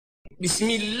بسم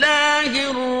الله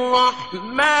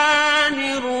الرحمن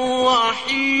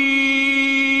الرحيم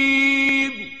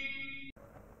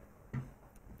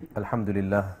الحمد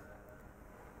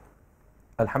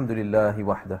لله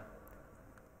وحده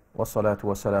والصلاة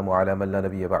والسلام على من لا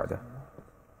نبي بعده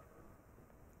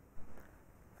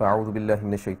فأعوذ بالله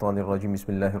من الشيطان الرجيم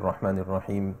بسم الله الرحمن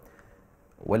الرحيم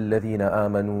والذين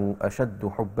آمنوا أشد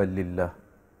حبا لله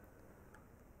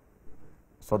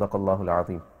صدق الله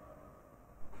العظيم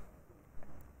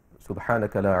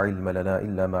سبحانك لا علم لنا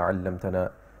إلا ما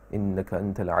علمتنا إنك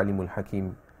أنت العليم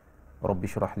الحكيم رب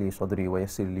اشرح لي صدري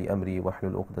ويسر لي أمري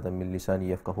واحلل عقدة من لساني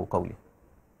يفقه قولي.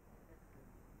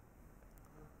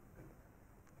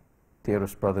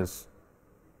 Dearest brothers,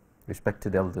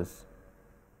 respected elders,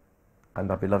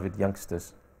 and our beloved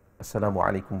youngsters, Assalamu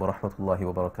alaikum wa rahmatullahi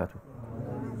wa barakatuh.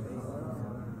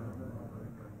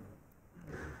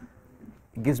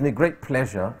 It gives me great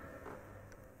pleasure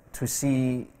to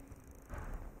see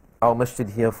our masjid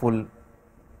here full,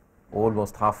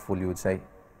 almost half full you would say,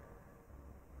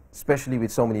 especially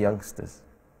with so many youngsters.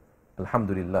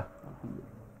 Alhamdulillah.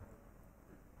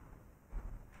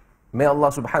 May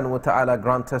Allah subhanahu wa ta'ala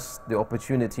grant us the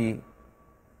opportunity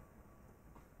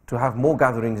to have more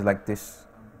gatherings like this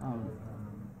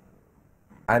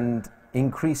and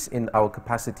increase in our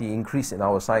capacity, increase in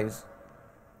our size,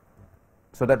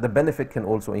 so that the benefit can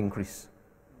also increase.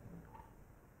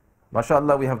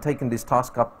 MashaAllah, we have taken this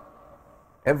task up.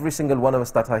 Every single one of us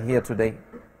that are here today,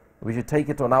 we should take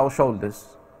it on our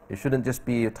shoulders. It shouldn't just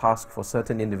be a task for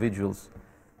certain individuals.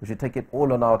 We should take it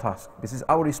all on our task. This is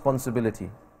our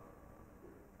responsibility.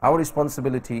 Our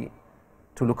responsibility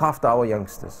to look after our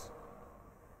youngsters.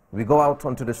 We go out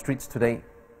onto the streets today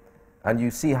and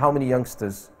you see how many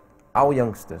youngsters, our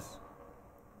youngsters,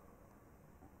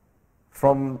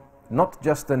 from not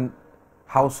just a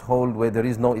household where there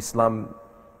is no Islam,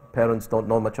 parents don't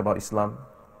know much about Islam,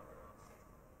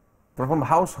 but from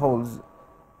households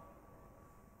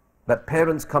that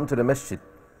parents come to the masjid,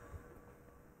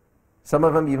 some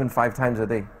of them even 5 times a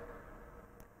day.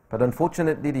 But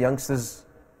unfortunately the youngsters,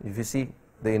 if you see,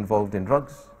 they're involved in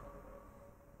drugs.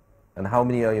 And how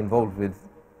many are involved with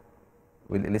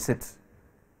illicit,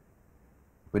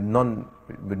 with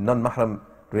non-mahram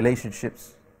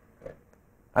relationships?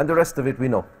 And the rest of it we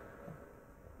know.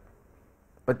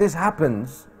 But this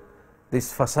happens,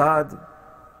 this fasad,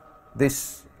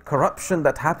 this corruption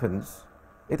that happens,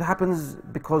 it happens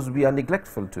because we are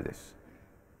neglectful to this.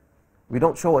 We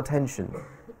don't show attention.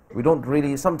 We don't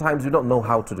really, sometimes we don't know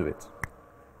how to do it.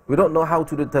 We don't know how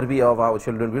to do the tarbiyah of our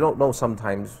children. We don't know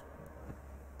sometimes.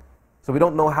 So we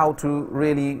don't know how to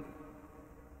really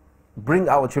bring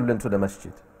our children to the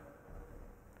masjid.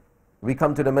 We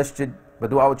come to the masjid, but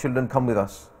do our children come with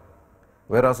us?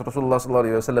 Whereas Rasulullah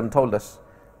ﷺ told us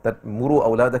that muru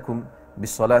awladakum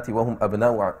bis-salati wa hum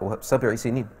abna'u 7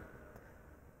 sinin.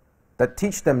 That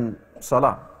teach them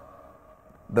salah.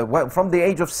 From the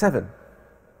age of 7,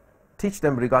 teach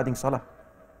them regarding salah.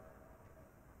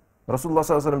 Rasulullah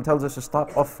ﷺ tells us to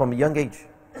start off from a young age.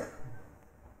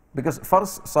 Because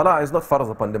salah is not farz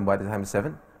upon them by the time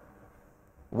 7.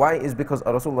 Why? Is because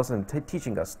Rasulullah ﷺ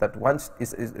teaching us that once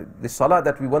is the salah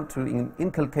that we want to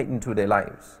inculcate into their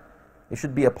lives, it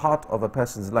should be a part of a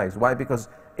person's lives. Why? Because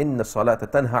inna salata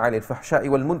tanha 'anil fahsha'i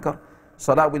wal munkar.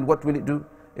 Salah will, what will it do?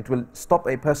 It will stop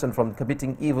a person from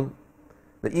committing evil.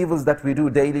 The evils that we do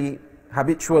daily,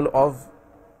 habitual of,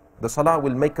 the salah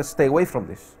will make us stay away from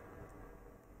this.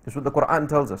 This is what the Quran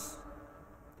tells us.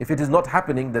 If it is not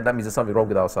happening, then that means there's something wrong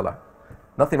with our salah.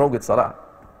 Nothing wrong with salah.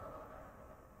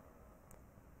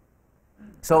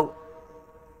 So,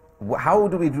 how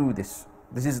do we do this?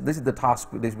 This is the task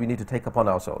that we need to take upon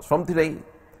ourselves. From today,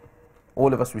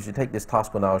 all of us, we should take this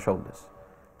task on our shoulders.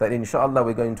 That inshaAllah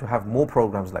we're going to have more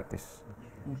programs like this.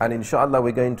 And inshaAllah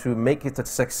we're going to make it a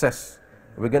success.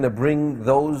 We're going to bring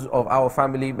those of our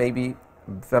family, maybe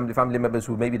family members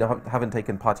who maybe haven't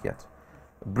taken part yet.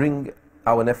 Bring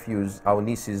our nephews, our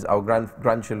nieces, our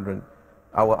grandchildren,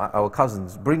 our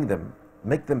cousins, bring them,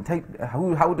 make them take.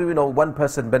 How do we know one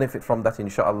person benefit from that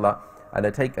inshaAllah, and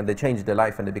they change their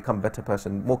life and they become a better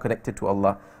person, more connected to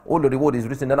Allah? All the reward is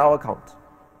written in our account.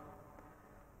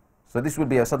 So this will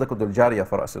be a sadaqatul jariyah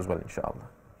for us as well inshaAllah.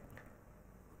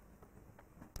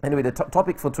 Anyway, the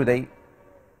topic for today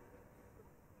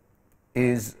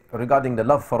is regarding the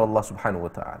love for Allah subhanahu wa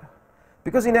ta'ala.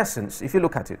 Because in essence, if you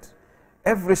look at it,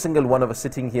 every single one of us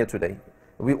sitting here today,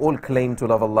 we all claim to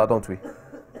love Allah, don't we?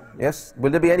 Yes? Will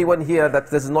there be anyone here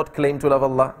that does not claim to love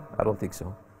Allah? I don't think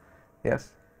so.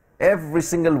 Yes? Every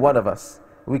single one of us,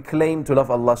 we claim to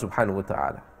love Allah subhanahu wa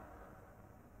ta'ala.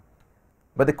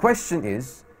 But the question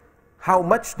is, how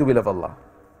much do we love Allah?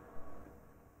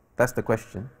 That's the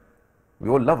question. We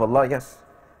all love Allah, yes.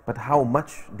 But how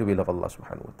much do we love Allah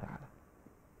subhanahu wa ta'ala?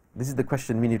 This is the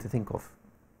question we need to think of.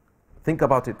 Think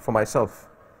about it for myself.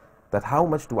 That how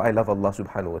much do I love Allah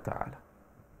subhanahu wa ta'ala?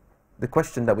 The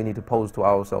question that we need to pose to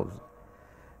ourselves.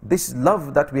 This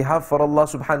love that we have for Allah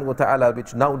subhanahu wa ta'ala,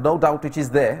 which now no doubt which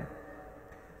is there,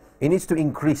 it needs to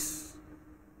increase.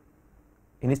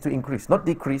 It needs to increase, not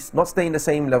decrease, not stay in the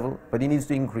same level, but it needs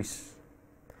to increase.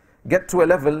 Get to a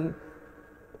level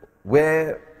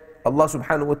where Allah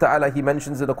subhanahu wa ta'ala, He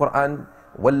mentions in the Quran,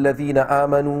 وَالَّذِينَ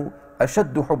آمَنُوا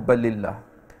أَشَدُّ حُبًّا لِلَّهِ.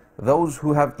 Those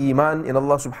who have iman in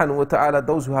Allah subhanahu wa ta'ala,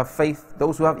 those who have faith,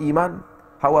 those who have iman,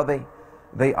 how are they?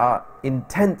 They are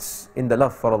intense in the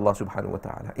love for Allah subhanahu wa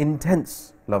ta'ala.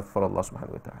 Intense love for Allah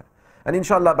subhanahu wa ta'ala. And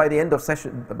inshallah, by the end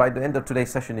of today's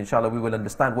session, inshallah, we will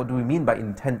understand what do we mean by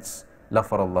intense love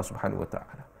for Allah subhanahu wa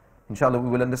ta'ala. Inshallah, we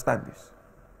will understand this.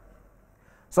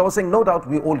 So I was saying, no doubt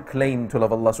we all claim to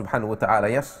love Allah subhanahu wa ta'ala,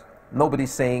 yes?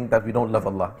 Nobody's saying that we don't love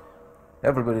Allah.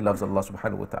 Everybody loves Allah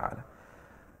subhanahu wa ta'ala.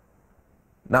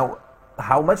 Now,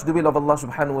 how much do we love Allah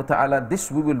subhanahu wa ta'ala? This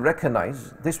we will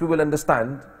recognize, this we will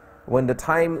understand when the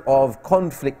time of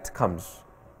conflict comes.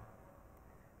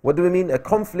 What do we mean? A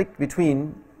conflict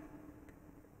between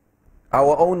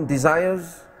our own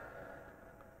desires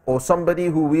or somebody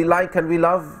who we like and we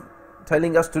love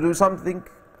telling us to do something,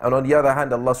 and on the other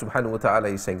hand Allah subhanahu wa ta'ala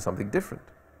is saying something different.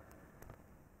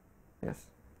 Yes.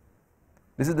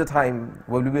 This is the time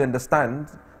where we will understand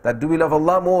that do we love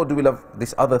Allah more, or do we love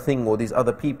this other thing or these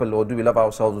other people, or do we love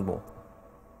ourselves more?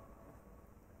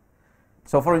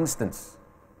 So for instance,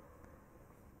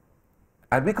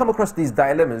 and we come across these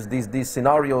dilemmas, these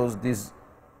scenarios, these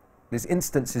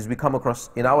instances we come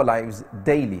across in our lives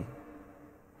daily.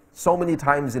 So many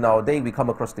times in our day we come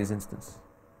across these instances.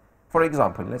 For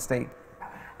example, let's say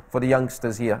for the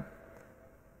youngsters here,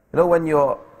 you know when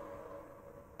you're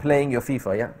playing your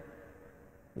FIFA, yeah?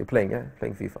 You're playing, yeah?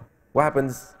 Playing FIFA. What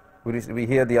happens? We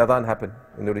hear the adhan happen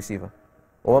in the receiver.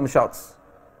 Imam shouts,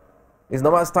 it's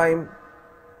namaz time.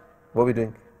 What are we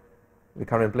doing? We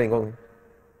carry on playing, won't we?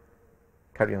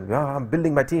 Carry on. Yeah, I'm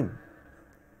building my team.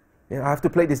 Yeah, I have to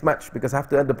play this match because I have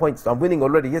to earn the points. I'm winning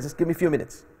already. Yeah, just give me a few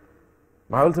minutes.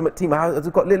 My ultimate team,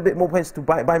 I've got a little bit more points to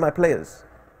buy my players.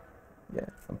 Yeah,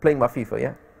 I'm playing my FIFA,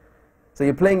 yeah? So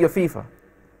you're playing your FIFA,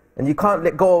 and you can't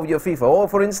let go of your FIFA. Or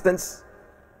for instance,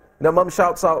 mom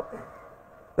shouts out,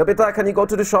 "Beta, can you go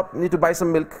to the shop? You need to buy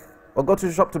some milk." Or go to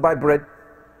the shop to buy bread.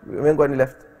 We haven't got any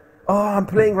left. "Oh, I'm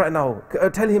playing right now."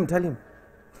 Tell him.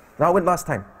 Now I went last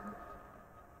time.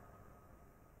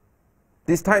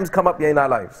 These times come up here in our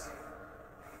lives.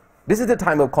 This is the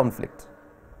time of conflict.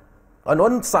 On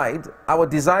one side, our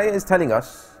desire is telling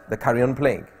us to carry on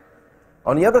playing.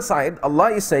 On the other side,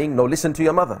 Allah is saying, no, listen to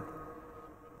your mother.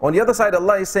 On the other side,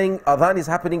 Allah is saying, adhan is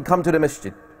happening, come to the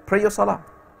masjid. Pray your salah.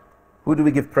 Who do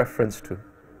we give preference to?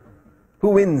 Who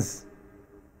wins?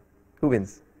 Who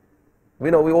wins?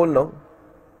 We all know.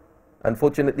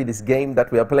 Unfortunately, this game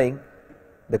that we are playing,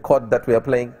 the COD that we are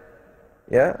playing,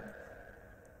 yeah?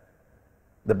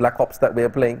 The Black Ops that we are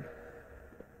playing,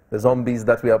 the zombies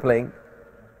that we are playing,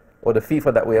 or the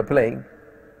FIFA that we are playing,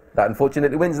 that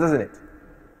unfortunately wins, doesn't it?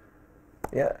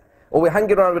 Yeah. Or we're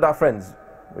hanging around with our friends,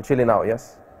 we're chilling out,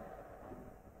 yes?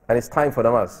 And it's time for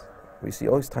namaz. We see,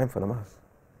 oh, it's time for namaz.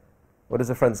 What does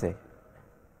a friend say?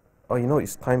 Oh,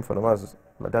 it's time for namaz.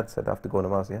 My dad said I have to go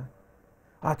namaz, yeah?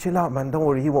 Ah, chill out, man, don't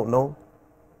worry, he won't know.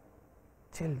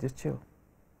 Chill, just chill.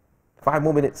 5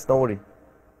 more minutes, don't worry.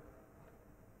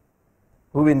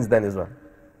 Who wins then as well?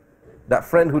 That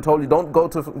friend who told you don't go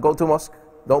to mosque,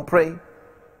 don't pray,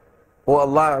 or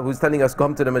Allah who's telling us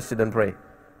come to the masjid and pray?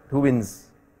 Who wins?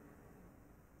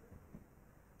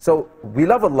 So we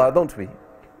love Allah, don't we?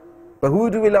 But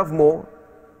who do we love more?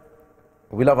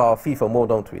 We love our FIFA more,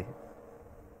 don't we?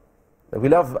 We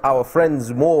love our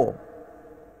friends more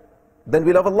than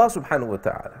we love Allah subhanahu wa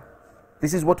ta'ala.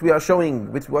 This is what we are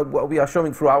showing, what we are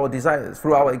showing through our desires,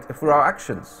 through our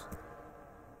actions.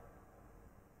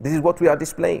 This is what we are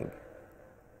displaying.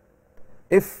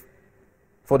 If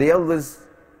for the elders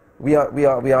we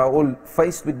are all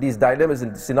faced with these dilemmas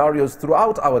and scenarios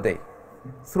throughout our day.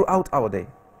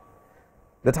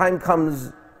 The time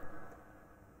comes,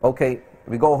 okay,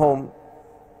 we go home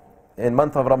in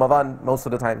month of Ramadan most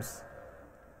of the times.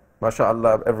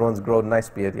 MashaAllah, everyone's grown nice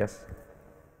beard, yes.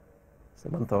 It's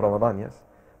the month of Ramadan, yes.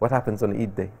 What happens on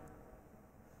Eid day?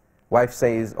 Wife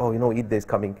says, oh, Eid day is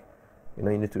coming. You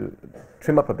need to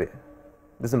trim up a bit.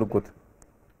 Doesn't look good.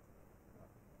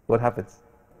 What happens?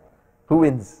 Who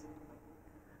wins?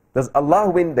 Does Allah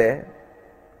win there?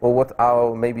 Or what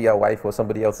maybe our wife or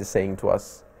somebody else is saying to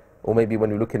us? Or maybe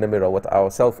when we look in the mirror, what our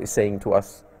self is saying to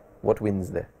us? What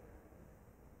wins there?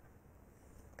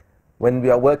 When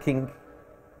we are working,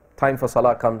 time for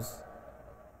salah comes.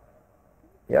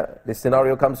 Yeah, this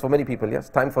scenario comes for many people, yes.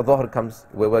 Time for dhuhr comes,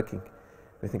 we're working.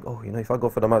 We think, oh, if I go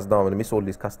for namaz now, I'm going to miss all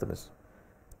these customers.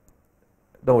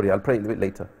 Don't worry, I'll pray a little bit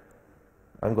later.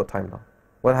 I haven't got time now.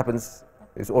 What happens?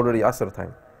 It's already asr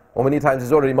time. Or many times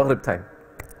it's already maghrib time.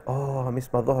 Oh, I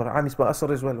miss my dhuhr, I miss my asr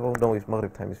as well. Oh no, it's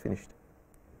maghrib time, it's finished.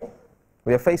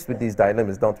 We are faced with these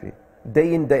dilemmas, don't we?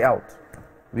 Day in, day out.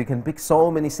 We can pick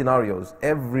so many scenarios.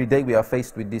 Every day we are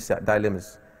faced with these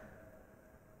dilemmas.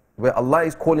 Where Allah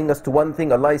is calling us to one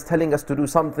thing, Allah is telling us to do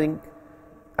something,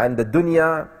 and the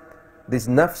dunya, this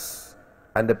nafs,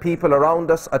 and the people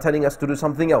around us are telling us to do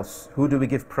something else. Who do we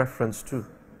give preference to?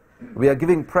 We are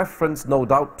giving preference, no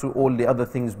doubt, to all the other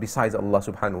things besides Allah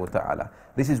subhanahu wa ta'ala.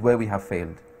 This is where we have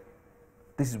failed.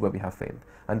 This is where we have failed.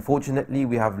 Unfortunately,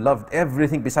 we have loved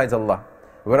everything besides Allah.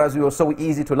 Whereas we were so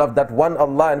easy to love that one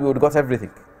Allah and we would have got everything.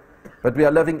 But we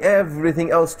are loving everything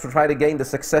else to try to gain the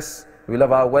success. We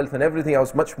love our wealth and everything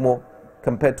else much more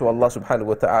compared to Allah subhanahu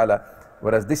wa ta'ala.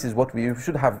 Whereas this is what we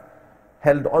should have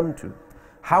held on to.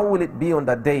 How will it be on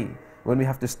that day when we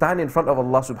have to stand in front of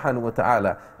Allah subhanahu wa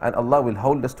ta'ala and Allah will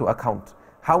hold us to account?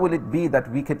 How will it be that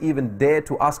we can even dare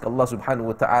to ask Allah subhanahu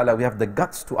wa ta'ala, we have the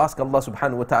guts to ask Allah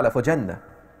subhanahu wa ta'ala for Jannah?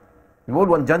 We all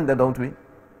want Jannah, don't we?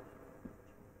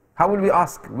 How will we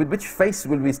ask? With which face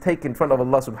will we take in front of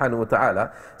Allah subhanahu wa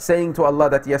ta'ala, saying to Allah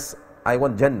that yes, I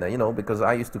want Jannah, because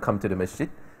I used to come to the masjid,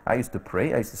 I used to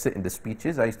pray, I used to sit in the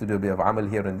speeches, I used to do a bit of amal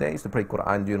here and there, I used to pray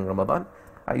Quran during Ramadan,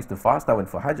 I used to fast, I went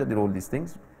for Hajj, I did all these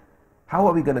things. How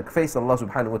are we going to face Allah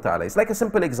subhanahu wa ta'ala? It's like a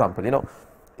simple example,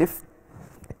 if,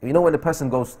 when a person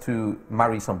goes to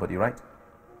marry somebody, right?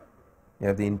 You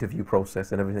have the interview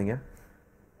process and everything, yeah?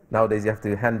 Nowadays you have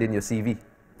to hand in your CV.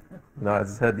 I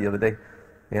just heard the other day,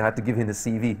 you had to give him a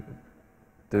CV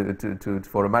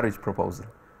for a marriage proposal.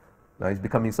 Now it's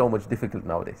becoming so much difficult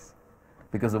nowadays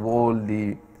because of all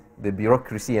the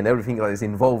bureaucracy and everything that is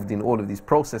involved in all of this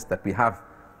process that we have.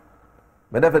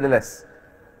 But nevertheless,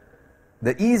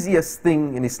 the easiest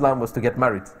thing in Islam was to get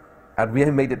married, and we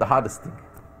have made it the hardest thing.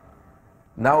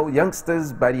 Now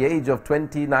youngsters by the age of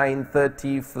 29,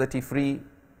 30, 33,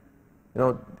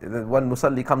 one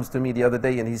Musalli comes to me the other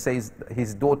day and he says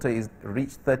his daughter is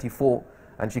reached 34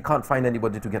 and she can't find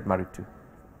anybody to get married to.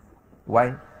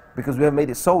 Why? Because we have made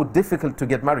it so difficult to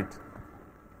get married.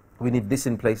 We need this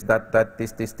in place,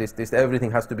 this, everything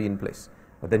has to be in place.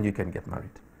 But then you can get married.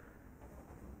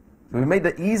 So we made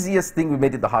the easiest thing, we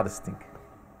made it the hardest thing.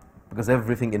 Because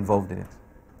everything involved in it.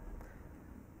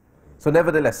 So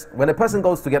nevertheless, when a person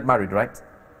goes to get married, right?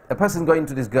 A person going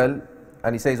to this girl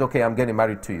and he says, okay, I'm getting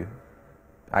married to you.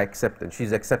 I accept, and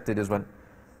she's accepted as well.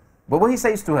 But what he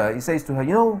says to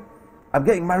her, I'm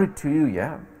getting married to you,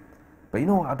 yeah? But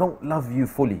I don't love you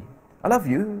fully. I love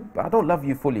you, but I don't love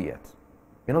you fully yet.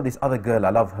 This other girl, I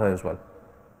love her as well.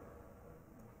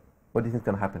 What do you think is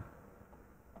going to happen?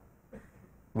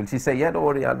 Will she say, yeah, don't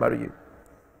worry, I'll marry you?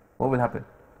 What will happen?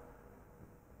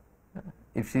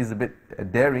 If she's a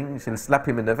bit daring, she'll slap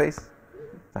him in the face.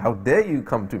 How dare you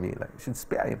come to me? She'll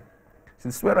spare him.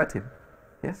 She'll swear at him.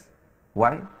 Yes?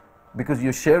 Why? Because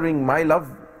you're sharing my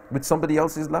love with somebody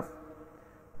else's love.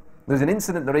 There's an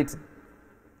incident narrated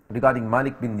regarding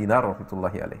Malik bin Dinar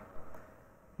rahmatullahi alayh.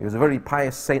 He was a very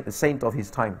pious saint of his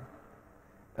time.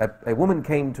 A woman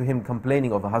came to him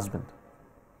complaining of a husband.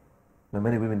 Now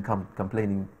many women come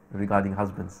complaining regarding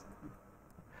husbands.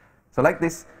 So like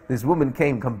this woman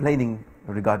came complaining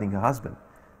regarding her husband,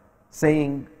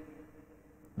 saying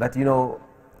that, oh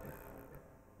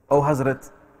Hozrot,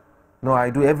 no, I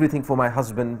do everything for my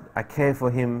husband, I care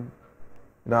for him,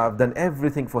 I've done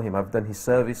everything for him, I've done his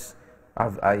service,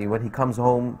 when he comes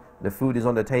home, the food is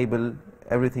on the table,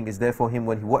 everything is there for him,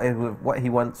 what he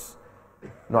wants,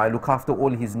 I look after all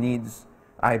his needs,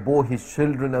 I bore his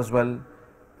children as well,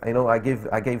 I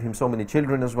gave him so many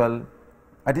children as well,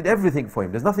 I did everything for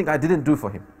him, there's nothing I didn't do for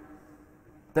him,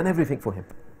 done everything for him.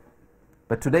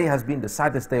 But today has been the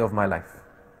saddest day of my life.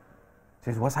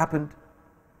 He says, what's happened?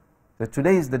 So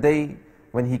today is the day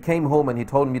when he came home and he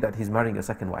told me that he's marrying a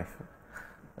second wife.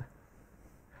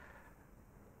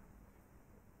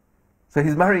 So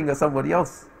he's marrying somebody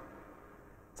else.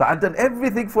 So I've done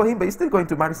everything for him, but he's still going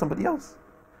to marry somebody else.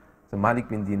 So Malik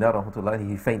bin Dinar rahmatullahi,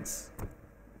 he faints.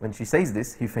 When she says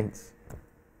this, he faints.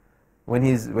 When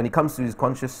he comes to his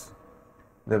conscious,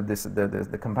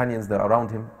 the companions that are around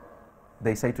him,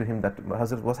 they say to him that,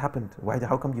 Hazrat, what's happened?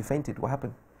 How come you fainted? What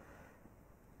happened?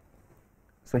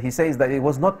 So he says that it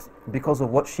was not because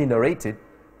of what she narrated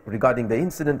regarding the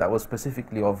incident that was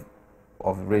specifically of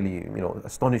really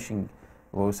astonishing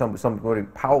or some very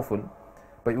powerful,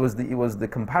 but it was the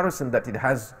comparison that it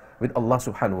has with Allah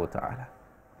subhanahu wa ta'ala.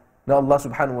 Now Allah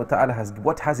subhanahu wa ta'ala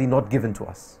what has He not given to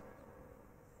us?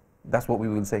 That's what we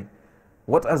will say.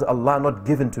 What has Allah not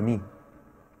given to me?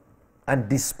 And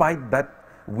despite that,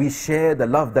 we share the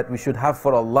love that we should have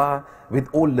for Allah with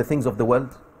all the things of the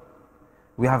world.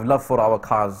 We have love for our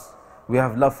cars, we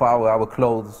have love for our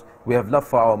clothes, we have love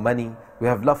for our money, we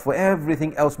have love for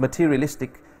everything else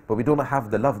materialistic, but we don't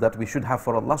have the love that we should have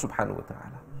for Allah subhanahu wa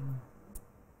ta'ala.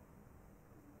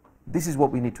 This is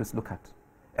what we need to look at.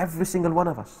 Every single one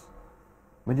of us.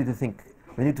 We need to think,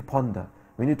 we need to ponder,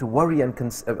 we need to worry and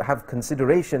have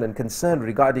consideration and concern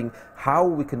regarding how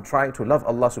we can try to love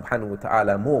Allah subhanahu wa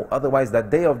ta'ala more. Otherwise, that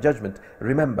day of judgment,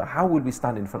 remember, how will we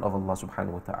stand in front of Allah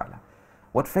subhanahu wa ta'ala?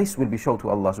 What face will be shown to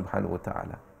Allah subhanahu wa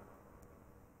ta'ala?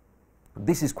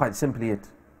 This is quite simply it.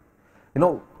 You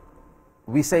know,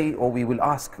 we say, or we will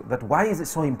ask, that why is it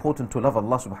so important to love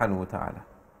Allah subhanahu wa ta'ala?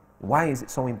 Why is it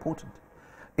so important?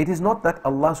 It is not that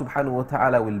Allah subhanahu wa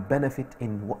ta'ala will benefit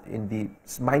in the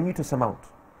minutest amount.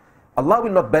 Allah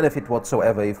will not benefit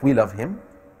whatsoever if we love Him.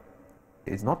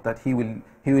 It is not that He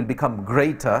will become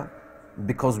greater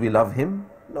because we love Him.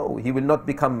 No, He will not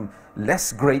become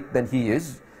less great than He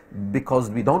is because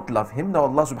we don't love Him. No,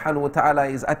 Allah subhanahu wa ta'ala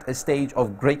is at a stage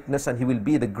of greatness and He will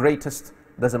be the greatest.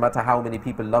 Doesn't matter how many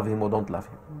people love Him or don't love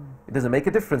Him. It doesn't make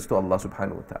a difference to Allah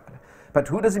subhanahu wa ta'ala. But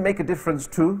who does it make a difference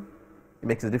to? It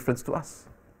makes a difference to us.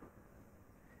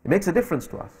 It makes a difference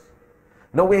to us.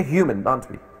 No, we're human,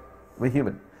 aren't we? We're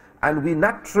human. And we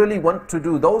naturally want to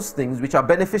do those things which are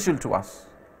beneficial to us.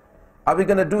 Are we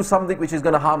going to do something which is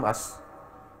going to harm us?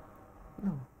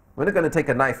 No. We're not going to take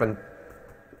a knife and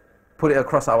put it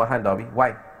across our hand, are we?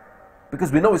 Why?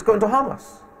 Because we know it's going to harm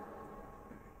us.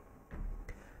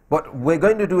 But we're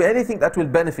going to do anything that will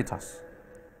benefit us.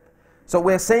 So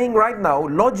we're saying right now,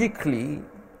 logically,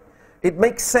 it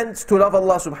makes sense to love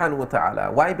Allah subhanahu wa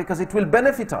ta'ala. Why? Because it will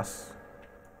benefit us.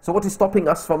 So what is stopping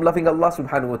us from loving Allah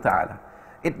subhanahu wa ta'ala?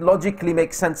 It logically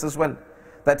makes sense as well.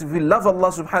 That if we love Allah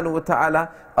subhanahu wa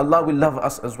ta'ala, Allah will love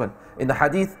us as well. In the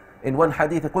hadith, in one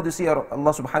hadith, Qudsi,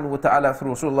 Allah subhanahu wa ta'ala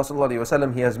through Rasulullah sallallahu alayhi wa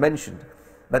sallam, He has mentioned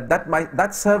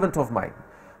that servant of mine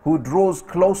who draws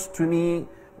close to me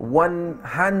one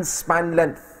handspan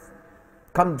length,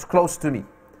 comes close to me,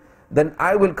 then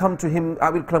I will come to him, I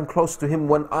will come close to him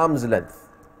one arm's length.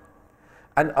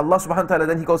 And Allah subhanahu wa ta'ala,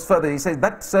 then He goes further, He says,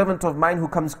 that servant of mine who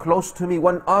comes close to me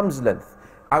one arm's length,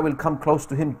 I will come close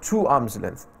to him 2 arms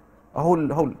length. A whole.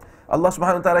 Allah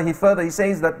subhanahu wa ta'ala, He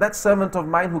says that servant of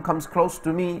mine who comes close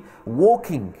to me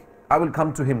walking, I will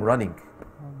come to him running.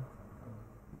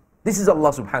 This is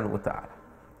Allah subhanahu wa ta'ala.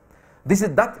 This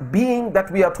is that being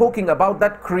that we are talking about,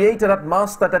 that creator, that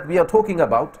master that we are talking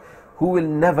about, who will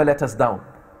never let us down.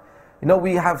 You know,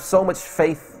 we have so much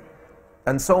faith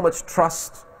and so much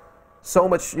trust, so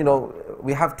much,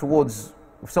 we have towards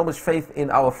so much faith in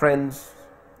our friends,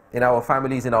 in our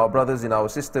families, in our brothers, in our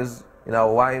sisters, in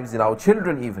our wives, in our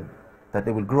children even, that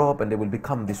they will grow up and they will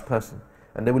become this person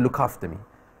and they will look after me.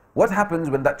 What happens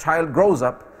when that child grows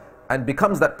up and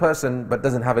becomes that person but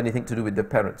doesn't have anything to do with their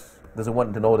parents, doesn't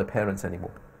want to know their parents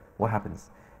anymore? What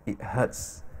happens? It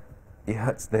hurts. It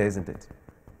hurts there, isn't it?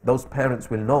 Those parents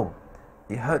will know.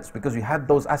 It hurts because you had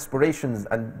those aspirations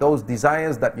and those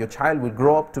desires that your child will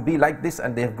grow up to be like this,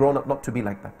 and they have grown up not to be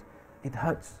like that. It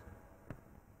hurts.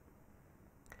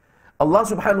 Allah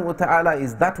subhanahu wa ta'ala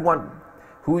is that one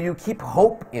who you keep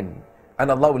hope in,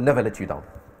 and Allah will never let you down.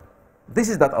 This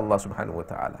is that Allah subhanahu wa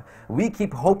ta'ala. We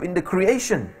keep hope in the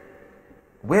creation.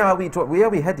 Where are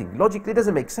we heading? Logically it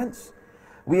doesn't make sense.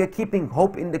 We are keeping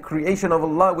hope in the creation of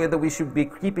Allah, whether we should be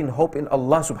keeping hope in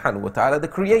Allah subhanahu wa ta'ala, the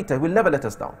creator, will never let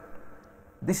us down.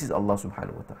 This is Allah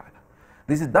subhanahu wa ta'ala.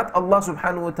 This is that Allah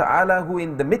subhanahu wa ta'ala who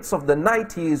in the midst of the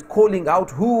night He is calling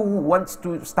out, who wants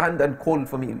to stand and call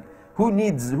for me? Who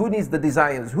needs the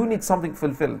desires? Who needs something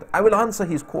fulfilled? I will answer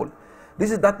His call. This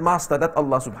is that master, that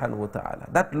Allah subhanahu wa ta'ala,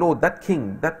 that Lord, that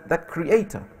King, that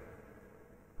creator.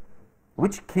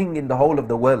 Which king in the whole of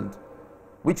the world,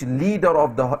 which leader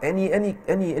of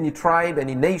any tribe,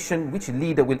 any nation, which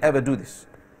leader will ever do this?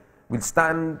 Will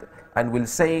stand and will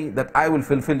say that I will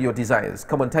fulfill your desires.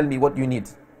 Come on, tell me what you need.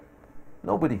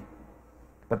 Nobody.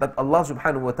 But that Allah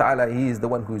subhanahu wa ta'ala, He is the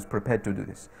one who is prepared to do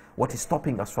this. What is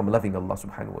stopping us from loving Allah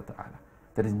subhanahu wa ta'ala?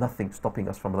 There is nothing stopping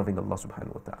us from loving Allah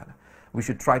subhanahu wa ta'ala. We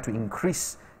should try to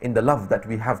increase in the love that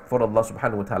we have for Allah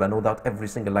subhanahu wa ta'ala. No doubt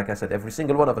like I said, every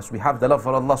single one of us, we have the love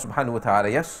for Allah subhanahu wa ta'ala,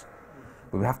 yes?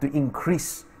 But we have to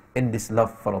increase in this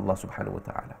love for Allah subhanahu wa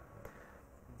ta'ala.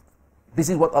 This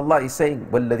is what Allah is saying,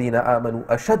 وَالَّذِينَ آمَنُوا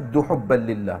أَشَدُّ حُبًّا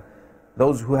لِلَّهِ.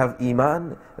 Those who have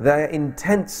iman, they are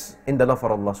intense in the love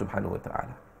for Allah subhanahu wa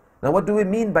ta'ala. Now what do we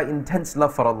mean by intense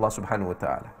love for Allah subhanahu wa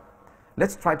ta'ala?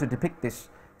 Let's try to depict this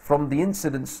from the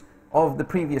incidents of the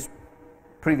previous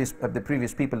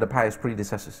people, the pious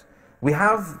predecessors. We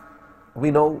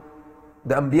know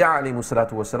the Anbiya alayhi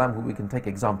salatu wasalam, who we can take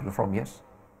example from, yes.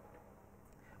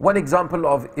 One example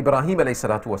of Ibrahim alayhi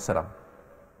salatu wasalam.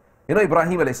 You know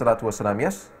Ibrahim alayhi salatu wasalam,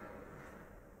 yes?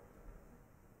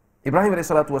 Ibrahim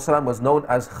alayhi salatu wasalam was known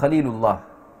as Khalilullah.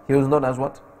 He was known as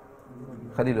what?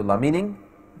 Khalilullah, meaning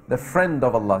the friend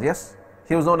of Allah, yes?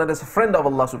 He was known as a friend of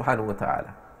Allah subhanahu wa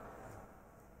ta'ala.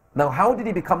 Now, how did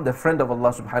he become the friend of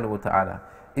Allah subhanahu wa ta'ala?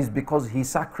 Is because he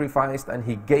sacrificed and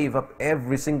he gave up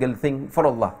every single thing for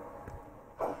Allah.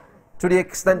 To the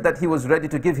extent that he was ready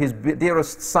to give his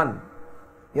dearest son.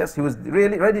 Yes, he was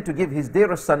really ready to give his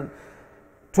dearest son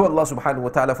to Allah subhanahu wa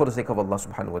ta'ala for the sake of Allah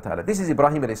subhanahu wa ta'ala. This is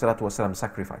Ibrahim alayhi salatu wasalam's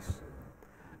sacrifice.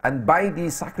 And by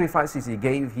these sacrifices he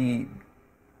gave, he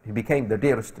became the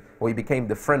dearest, or he became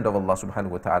the friend of Allah subhanahu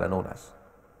wa ta'ala, known as.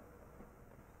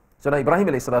 So now Ibrahim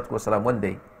alayhi salatu wasalam, one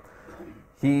day,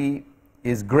 he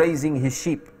is grazing his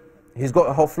sheep. He's got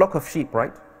a whole flock of sheep,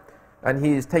 right? And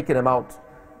he is taking them out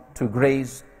to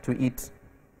graze, to eat.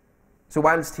 So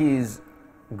whilst he is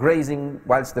grazing,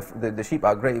 whilst the sheep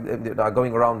are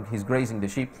going around, he's grazing the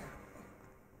sheep,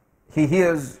 he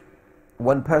hears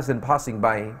one person passing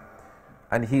by,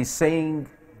 and he's saying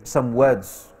some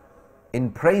words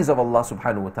in praise of Allah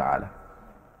subhanahu wa ta'ala.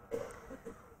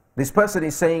 This person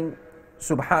is saying,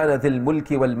 Subhana dhil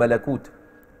mulki wal malakut,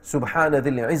 Subhana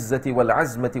dhil izzati wal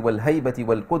azmati wal haybati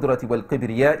wal qudrati wal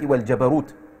qibriyai wal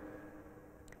jabarut.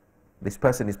 This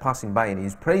person is passing by and he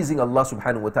is praising Allah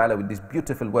subhanahu wa ta'ala with these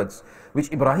beautiful words,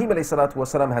 which Ibrahim alayhi salatu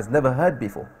wasalam has never heard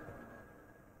before.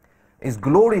 Is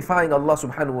glorifying Allah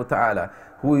subhanahu wa ta'ala,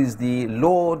 who is the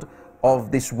Lord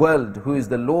of this world, who is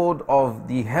the Lord of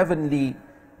the heavenly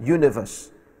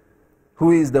universe, who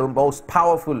is the most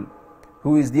powerful,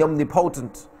 who is the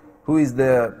omnipotent, who is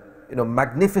the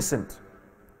magnificent.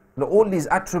 All these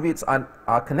attributes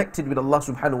are connected with Allah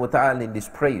subhanahu wa ta'ala in this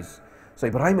praise. So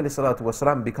Ibrahim alayhi salatu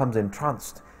wasalam becomes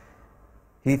entranced.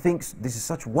 He thinks this is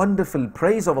such wonderful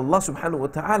praise of Allah subhanahu wa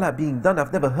ta'ala being done.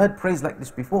 I've never heard praise like this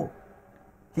before.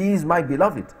 He is my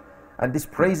beloved, and this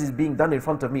praise is being done in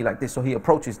front of me like this. So he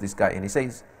approaches this guy and he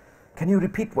says, can you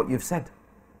repeat what you've said?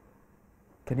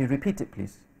 Can you repeat it,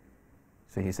 please?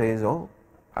 So he says, oh,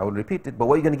 I will repeat it, but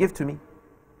what are you going to give to me?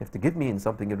 You have to give me in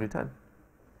something in return.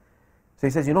 So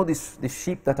he says, you know this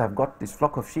sheep that I've got, this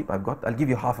flock of sheep I've got, I'll give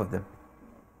you half of them.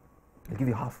 I'll give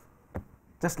you half.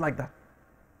 Just like that.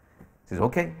 He says,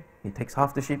 okay. He takes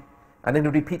half the sheep and then he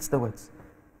repeats the words.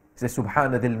 He says,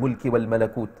 Subhana dhil mulki wal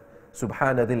malakut,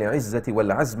 Subhana dhil izzati wal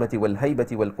azmati wal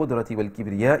haybati wal qudrati wal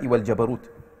kibriyai wal jabarut.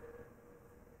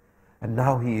 And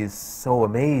now he is so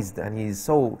amazed and he is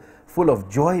so full of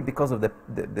joy because of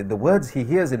the words he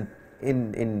hears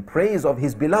in praise of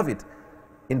his beloved,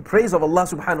 in praise of Allah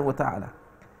subhanahu wa ta'ala.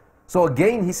 So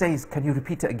again he says, can you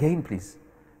repeat it again, please?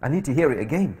 I need to hear it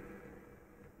again.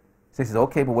 So he says,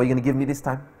 okay, but what are you going to give me this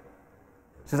time?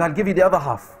 He says, I'll give you the other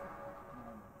half.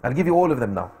 I'll give you all of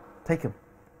them now. Take him.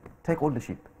 Take all the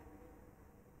sheep.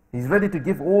 He's ready to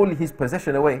give all his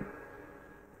possession away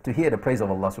to hear the praise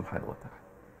of Allah subhanahu wa ta'ala.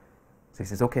 So he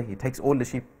says, okay, he takes all the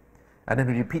sheep and then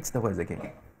he repeats the words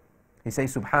again. He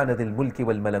says, Subhana dhil mulki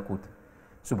wal malakut,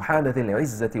 Subhana dhil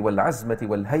izzati wal azmati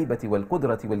wal haybati wal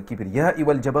qudrati wal kibriyai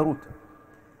wal jabarut.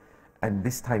 And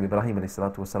this time Ibrahim alayhi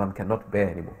salatu wasalam cannot bear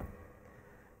anymore.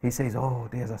 He says, oh,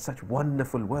 these are such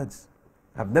wonderful words.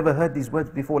 I've never heard these words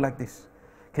before like this.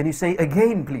 Can you say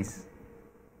again, please?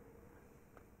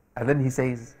 And then he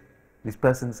says, this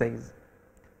person says,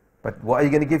 but what are you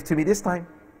going to give to me this time?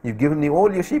 You've given me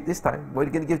all your sheep this time. What are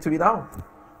you going to give to me now?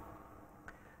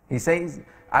 He says,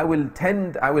 I will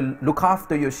look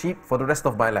after your sheep for the rest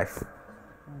of my life.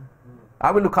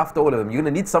 I will look after all of them. You're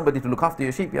going to need somebody to look after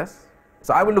your sheep, yes?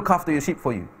 So I will look after your sheep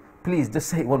for you. Please, just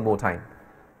say it one more time.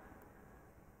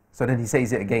 So then he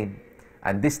says it again.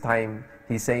 And this time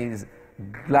he says,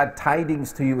 glad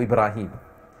tidings to you, Ibrahim.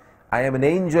 I am an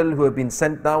angel who have been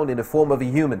sent down in the form of a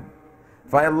human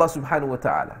by Allah subhanahu wa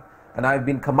ta'ala. And I've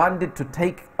been commanded to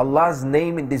take Allah's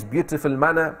name in this beautiful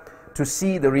manner to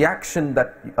see the reaction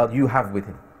that you have with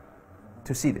Him.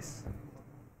 To see this.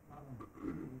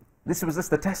 This was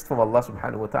just a test from Allah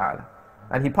subhanahu wa ta'ala.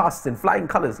 And he passed in flying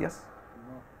colors, yes?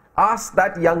 Ask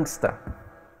that youngster,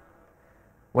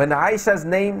 when Aisha's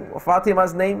name, or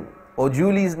Fatima's name, or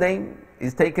Julie's name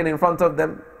is taken in front of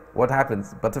them, what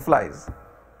happens? Butterflies.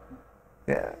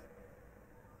 Yeah.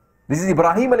 This is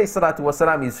Ibrahim alayhi salatu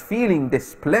wasalam is feeling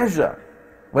this pleasure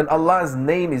when Allah's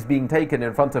name is being taken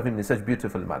in front of him in such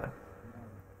beautiful manner.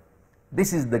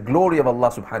 This is the glory of Allah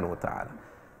subhanahu wa ta'ala.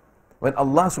 When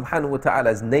Allah subhanahu wa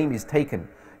ta'ala's name is taken,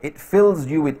 it fills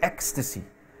you with ecstasy.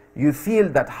 You feel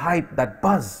that hype, that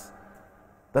buzz.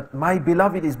 that my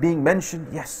beloved is being mentioned,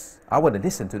 yes, I want to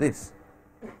listen to this.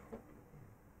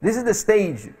 This is the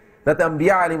stage that the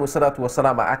Anbiya alayhi salatu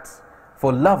wasalam are at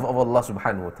for love of Allah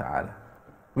subhanahu wa ta'ala.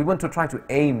 We want to try to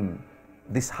aim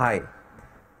this high.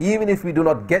 Even if we do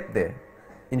not get there,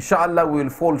 inshallah we will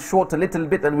fall short a little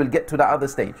bit and we'll get to the other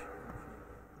stage.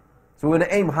 So we want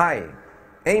to aim high,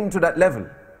 aim to that level. You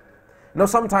know,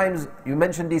 sometimes you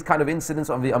mention these kind of incidents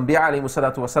of the Anbiya alayhi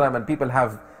salatu wasalam and people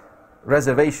have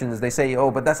reservations. They say,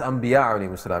 oh, but that's Anbiya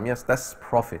alayhi salam. Yes, that's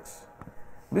prophets.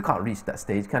 We can't reach that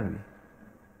stage, can we?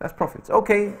 That's prophets.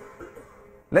 Okay,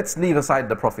 let's leave aside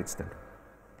the prophets then.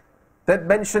 Then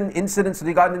mention incidents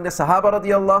regarding the Sahaba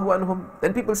radiallahu anhum.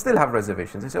 Then people still have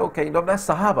reservations. They say, okay, no, that's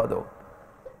Sahaba though.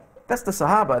 That's the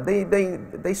Sahaba.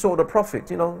 They saw the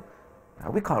Prophet, you know.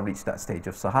 We can't reach that stage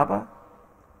of Sahaba.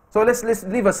 So let's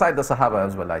leave aside the Sahaba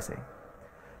as well, I say.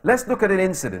 Let's look at an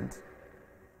incident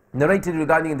narrated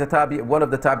regarding one of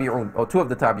the Tabi'un, or two of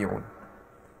the Tabi'un.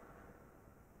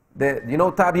 You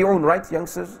know Tabi'un, right,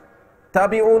 youngsters?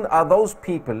 Tabi'un are those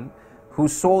people who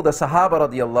saw the Sahaba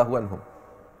radiallahu anhum.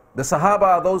 The Sahaba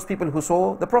are those people who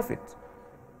saw the Prophet.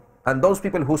 And those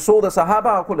people who saw the Sahaba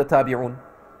are called the Tabi'un.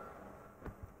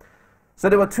 So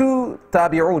there were two of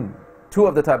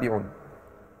the Tabi'un.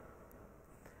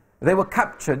 They were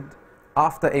captured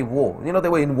after a war. You know, they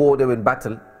were in war, they were in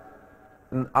battle.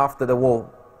 And after the war,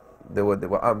 when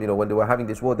they were having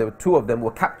this war, two of them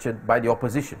were captured by the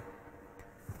opposition.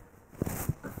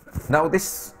 Now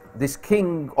this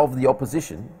king of the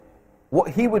opposition,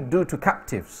 what he would do to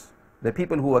captives, the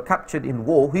people who were captured in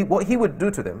war, what he would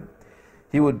do to them,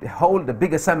 he would hold a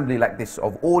big assembly like this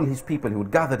of all his people. He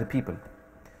would gather the people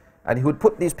and he would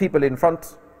put these people in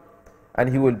front and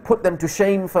he would put them to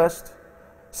shame first,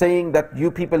 saying that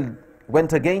you people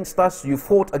went against us, you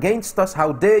fought against us,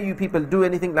 how dare you people do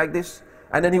anything like this.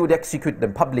 And then he would execute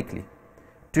them publicly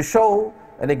to show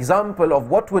an example of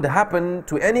what would happen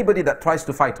to anybody that tries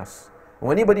to fight us,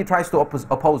 or anybody tries to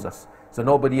oppose us. So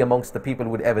nobody amongst the people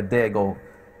would ever dare go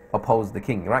oppose the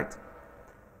king, right?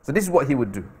 So this is what he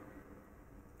would do.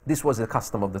 This was the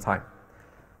custom of the time.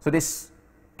 So this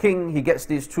king, he gets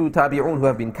these two Tabi'un who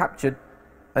have been captured,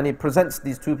 and he presents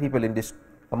these two people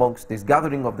amongst this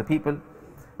gathering of the people,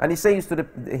 and he says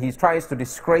he tries to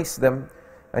disgrace them,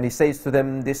 and he says to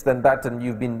them this and that, and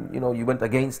you went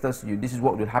against us, this is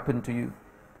what will happen to you.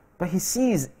 But he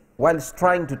sees, whilst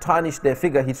trying to tarnish their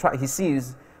figure, he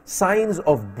sees signs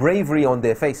of bravery on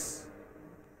their face.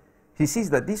 He sees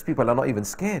that these people are not even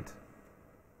scared.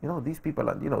 These people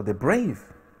are, they're brave.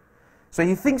 So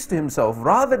he thinks to himself,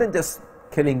 rather than just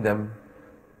killing them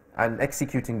and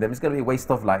executing them, it's going to be a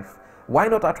waste of life. Why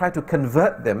not I try to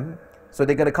convert them so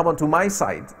they're going to come onto my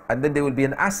side, and then they will be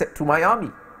an asset to my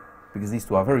army, because these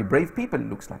two are very brave people, it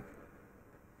looks like.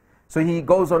 So he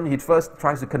goes on, he first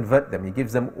tries to convert them. He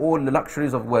gives them all the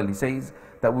luxuries of the world. He says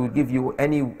that we will give you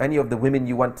any of the women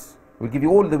you want. We'll give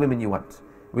you all the women you want.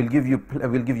 We'll give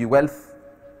you wealth.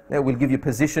 We'll give you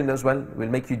position as well. We'll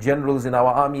make you generals in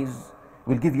our armies.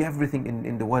 We'll give you everything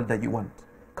in the world that you want.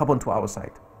 Come onto our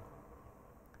side.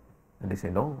 And they say,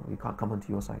 no, we can't come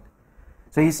onto your side.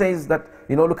 So he says that,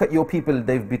 look at your people,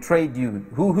 they've betrayed you.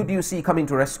 Who do you see coming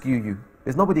to rescue you?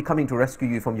 There's nobody coming to rescue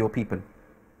you from your people.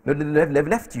 They've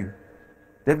left you.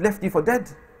 They've left you for dead.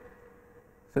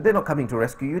 So they're not coming to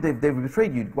rescue you. They've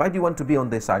betrayed you. Why do you want to be on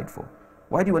their side for?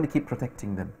 Why do you want to keep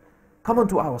protecting them? Come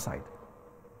onto our side.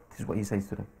 This is what he says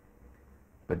to them.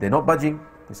 But they're not budging.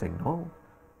 They're saying, no,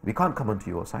 we can't come onto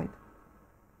your side.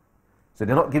 So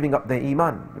they're not giving up their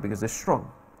iman because they're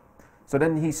strong. So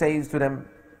then he says to them,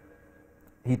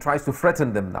 he tries to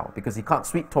threaten them now, because he can't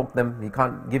sweet talk them, he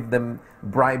can't give them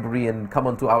bribery and come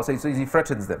onto our side. So he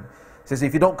threatens them. He says,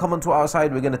 if you don't come onto our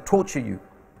side, we're going to torture you.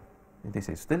 And they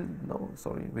say, still, no,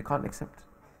 sorry, we can't accept.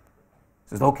 He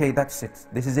says, okay, that's it,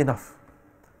 this is enough.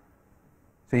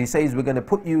 So he says, we're going to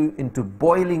put you into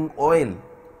boiling oil.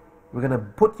 We're going to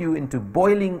put you into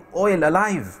boiling oil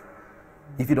alive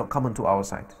if you don't come onto our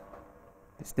side.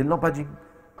 They're still not budging.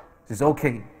 He says,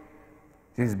 okay.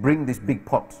 He says, bring this big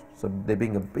pot. So they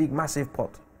bring a big, massive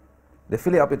pot. They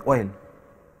fill it up with oil,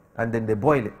 and then they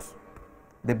boil it.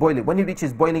 They boil it. When it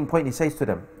reaches boiling point, he says to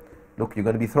them, look, you're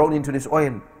going to be thrown into this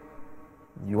oil.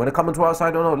 You want to come into our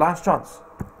side or no? Last chance.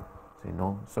 Say,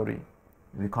 no, sorry,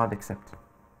 we can't accept.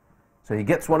 So he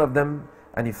gets one of them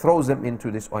and he throws them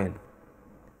into this oil.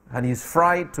 And he's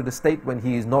fried to the state when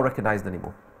he is not recognized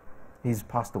anymore. He's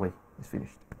passed away. He's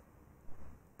finished.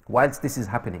 Whilst this is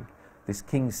happening, this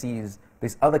king sees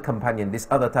this other companion, this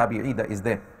other tabi'i that is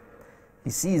there.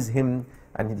 He sees him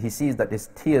and he sees that there's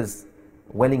tears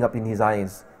welling up in his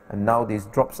eyes, and now these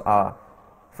drops are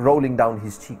rolling down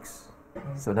his cheeks.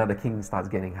 So now the king starts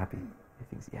getting happy. He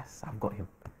thinks, yes, I've got him.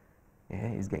 Yeah,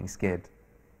 he's getting scared.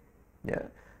 Yeah.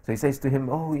 So he says to him,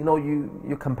 oh,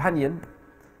 your companion,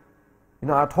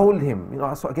 I told him,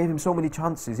 I gave him so many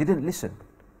chances. He didn't listen.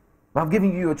 But I'm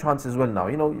giving you a chance as well now.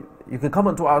 You can come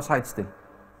onto our side still.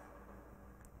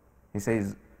 He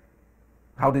says,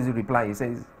 how does he reply? He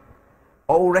says,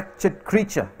 oh wretched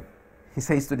creature. He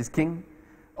says to this king,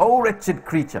 oh wretched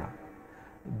creature,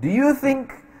 do you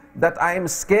think that I am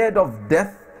scared of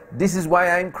death? This is why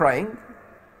I am crying?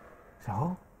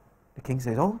 So, the king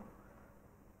says, oh,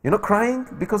 you're not crying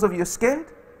because you're scared?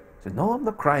 He says, no, I'm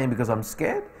not crying because I'm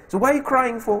scared. So why are you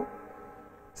crying for?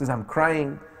 He says, I'm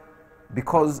crying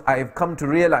because I've come to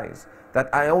realize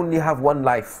that I only have one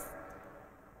life.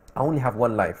 I only have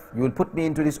one life. You will put me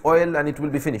into this oil and it will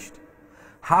be finished.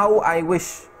 How I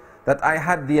wish that I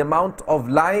had the amount of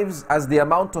lives as the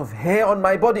amount of hair on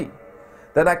my body,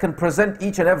 that I can present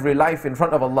each and every life in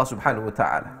front of Allah subhanahu wa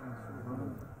ta'ala.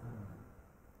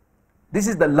 This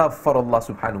is the love for Allah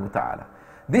subhanahu wa ta'ala.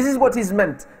 This is what is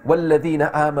meant.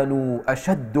 وَالَّذِينَ آمَنُوا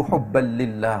أَشَدُّ حُبًّا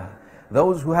لِلَّهِ.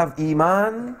 Those who have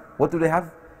iman, what do they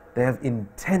have? They have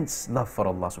intense love for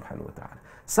Allah subhanahu wa ta'ala.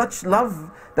 Such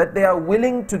love that they are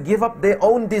willing to give up their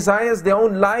own desires, their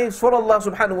own lives for Allah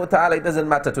subhanahu wa ta'ala. It doesn't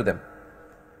matter to them.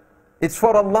 It's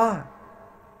for Allah.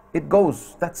 It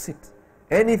goes, that's it.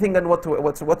 Anything and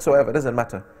whatsoever, doesn't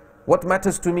matter. What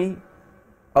matters to me?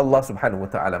 Allah subhanahu wa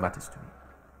ta'ala matters to me.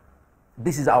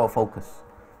 This is our focus.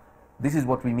 This is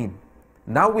what we mean.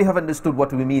 Now we have understood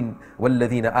what we mean.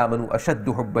 وَالَّذِينَ آمَنُوا أَشَدُّ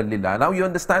حُبًّا لِلَّهِ. Now you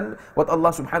understand what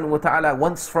Allah subhanahu wa ta'ala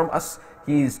wants from us.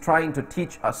 He is trying to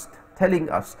teach us, telling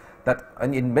us that,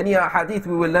 and in many hadith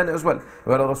we will learn as well,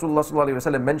 where Rasulullah sallallahu alayhi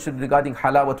wa sallam mentioned regarding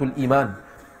halawatul iman.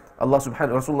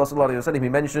 Rasulullah sallallahu alayhi wa sallam, he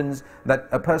mentions that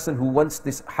a person who wants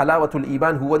this halawatul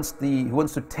iman, who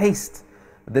wants to taste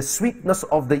the sweetness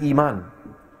of the iman,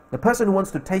 the person who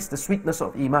wants to taste the sweetness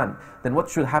of iman, then what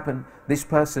should happen? This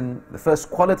person, the first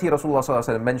quality Rasulullah sallallahu alayhi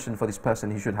wa sallam mentioned for this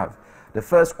person he should have, the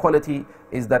first quality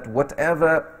is that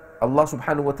whatever Allah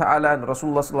subhanahu wa ta'ala and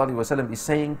Rasulullah sallallahu alayhi wa sallam is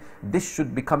saying, this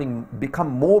should become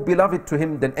more beloved to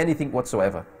him than anything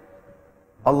whatsoever.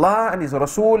 Allah and His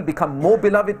Rasul become more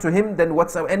beloved to him than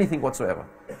anything whatsoever.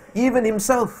 Even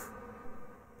himself,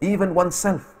 even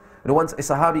oneself. Once a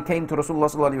Sahabi came to Rasulullah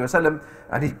sallallahu alayhi wa sallam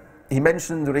and he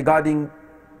mentioned regarding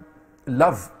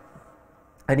love,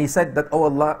 and he said that, oh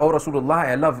Allah, oh Rasulullah,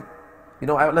 I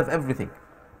love everything.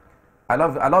 I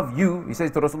love you. He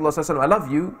says to Rasulullah sallallahu alayhi wa sallam, I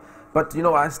love you, but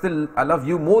I love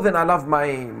you more than I love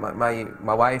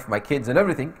my wife, my kids and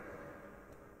everything.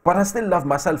 But I still love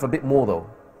myself a bit more though.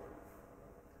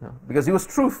 Because he was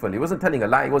truthful, he wasn't telling a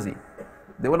lie, was he?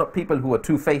 They were not people who were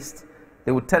two-faced.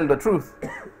 They would tell the truth.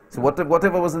 So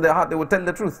whatever was in their heart, they would tell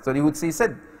the truth. So he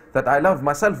said that I love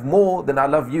myself more than I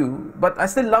love you, but I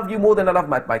still love you more than I love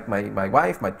my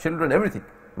wife, my children, everything.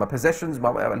 My possessions,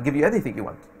 I'll give you anything you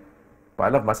want. But I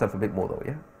love myself a bit more though,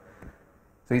 yeah?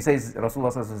 So he says,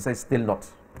 Rasulullah says, still not.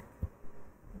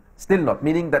 Still not,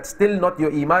 meaning that still not,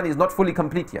 your iman is not fully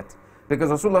complete yet. Because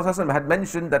Rasulullah had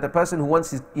mentioned that a person who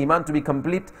wants his iman to be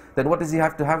complete, then what does he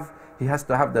have to have? He has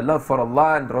to have the love for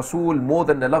Allah and Rasul more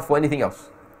than the love for anything else.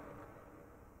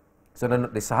 So then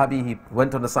the Sahabi, he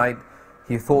went on the side,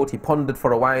 he thought, he pondered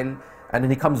for a while, and then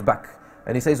he comes back.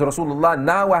 And he says, Rasulullah,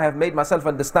 now I have made myself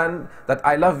understand that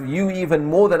I love you even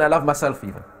more than I love myself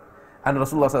even. And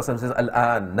Rasulullah says,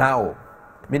 Al-an, now.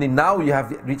 Meaning now you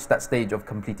have reached that stage of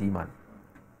complete iman.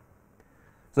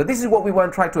 So this is what we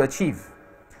want to try to achieve.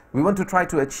 We want to try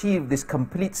to achieve this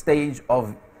complete stage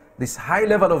of this high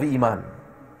level of iman.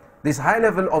 This high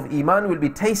level of iman will be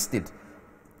tasted.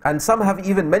 And some have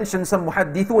even mentioned, some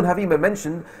muhaddithun have even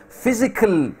mentioned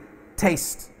physical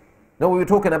taste. Now we were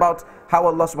talking about how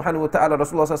Allah subhanahu wa ta'ala,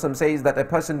 Rasulullah says that a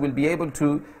person will be able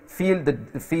to feel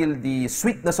the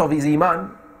sweetness of his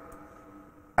iman.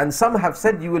 And some have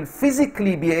said you will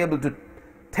physically be able to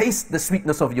taste the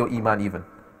sweetness of your iman even.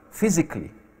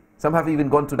 Physically. Some have even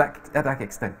gone to that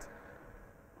extent,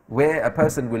 where a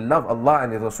person will love Allah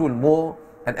and His Rasul more,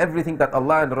 and everything that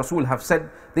Allah and Rasul have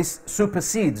said, this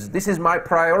supersedes. This is my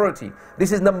priority.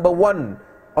 This is number one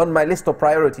on my list of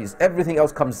priorities. Everything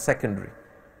else comes secondary.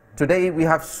 Today we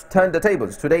have turned the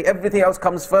tables. Today everything else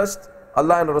comes first.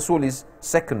 Allah and Rasul is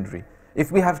secondary.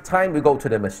 If we have time, we go to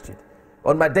the masjid.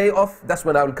 On my day off, that's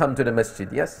when I will come to the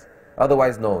masjid, yes?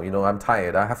 Otherwise, no, I'm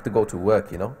tired. I have to go to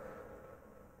work,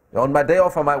 On my day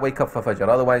off, I might wake up for Fajr.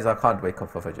 Otherwise, I can't wake up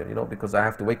for Fajr, because I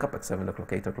have to wake up at 7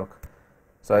 o'clock, 8 o'clock.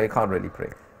 So I can't really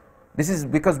pray. This is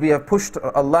because we have pushed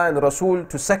Allah and Rasul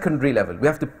to secondary level. We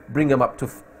have to bring them up to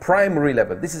primary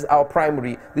level. This is our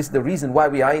primary, this is the reason why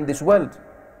we are in this world.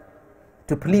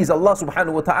 To please Allah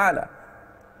subhanahu wa ta'ala.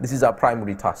 This is our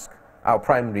primary task. our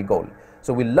primary goal.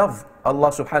 So we love Allah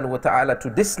subhanahu wa ta'ala to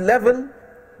this level,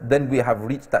 then we have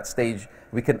reached that stage.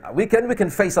 We can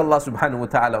face Allah subhanahu wa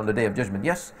ta'ala on the Day of Judgment,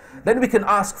 yes? Then we can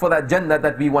ask for that Jannah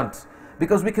that we want,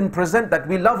 because we can present that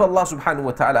we love Allah subhanahu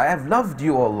wa ta'ala. I have loved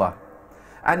you, O Allah.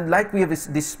 And like we have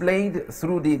displayed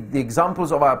through the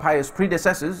examples of our pious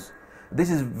predecessors, this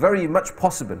is very much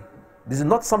possible. This is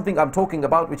not something I'm talking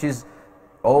about which is,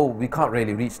 oh, we can't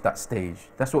really reach that stage.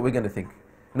 That's what we're going to think.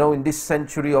 You know, in this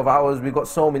century of ours, we've got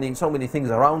so many things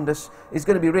around us. It's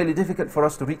going to be really difficult for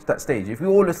us to reach that stage. If we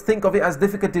always think of it as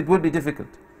difficult, it will be difficult.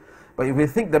 But if we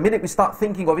think, the minute we start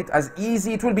thinking of it as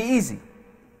easy, it will be easy.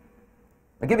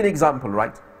 I'll give you an example,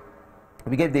 right?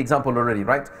 We gave the example already,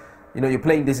 right? You know, you're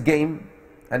playing this game,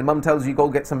 and mum tells you, go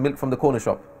get some milk from the corner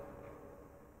shop.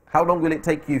 How long will it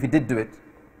take you if you did do it?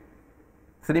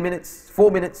 3 minutes?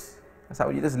 4 minutes? That's how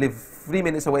you just live 3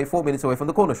 minutes away, 4 minutes away from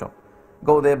the corner shop.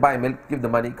 Go there, buy milk, give the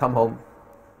money, come home.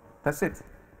 That's it.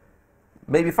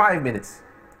 Maybe 5 minutes.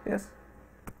 Yes?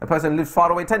 A person lives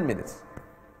far away 10 minutes.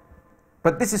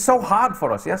 But this is so hard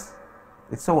for us, yes?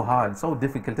 It's so hard, so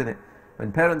difficult, isn't it?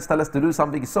 When parents tell us to do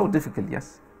something, it's so difficult,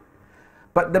 yes?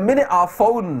 But the minute our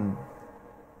phone,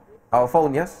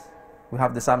 yes? We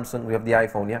have the Samsung, we have the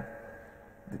iPhone, yeah?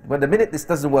 When the minute this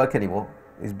doesn't work anymore,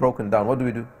 it's broken down, what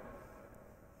do?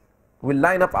 We'll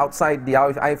line up outside the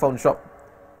iPhone shop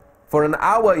for an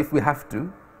hour if we have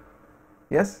to,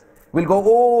 yes? We'll go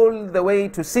all the way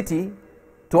to City,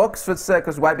 to Oxford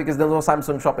Circus. Why? Because there's no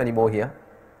Samsung shop anymore here.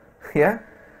 Yeah?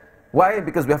 Why?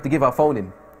 Because we have to give our phone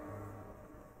in.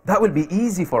 That will be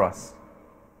easy for us.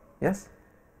 Yes?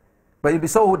 But it'll be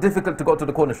so difficult to go to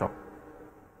the corner shop.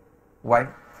 Why?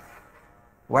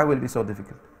 Why will it be so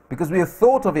difficult? Because we have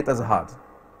thought of it as hard.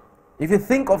 If you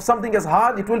think of something as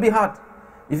hard, it will be hard.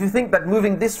 If you think that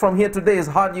moving this from here today is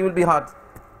hard, you will be hard.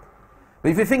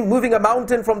 But if you think moving a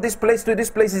mountain from this place to this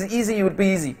place is easy, you will be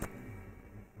easy.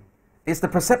 It's the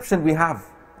perception we have,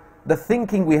 the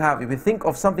thinking we have. If we think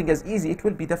of something as easy, it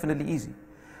will be definitely easy.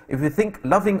 If we think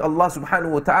loving Allah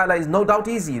subhanahu wa ta'ala is no doubt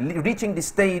easy, reaching the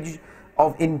stage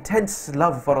of intense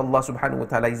love for Allah subhanahu wa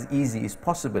ta'ala is easy, is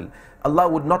possible. Allah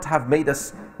would not have made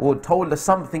us or told us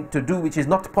something to do which is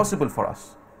not possible for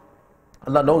us.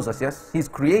 Allah knows us, yes? He's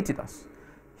created us.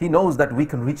 He knows that we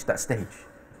can reach that stage.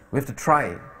 We have to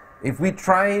try. If we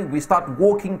try, we start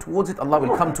walking towards it, Allah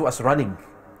will come to us running.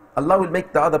 Allah will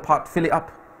make the other part fill it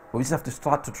up. But we just have to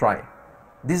start to try.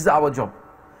 This is our job.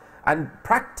 And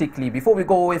practically, before we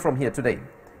go away from here today,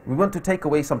 we want to take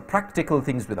away some practical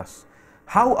things with us.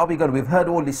 How are we going to, we've heard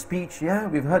all this speech, yeah,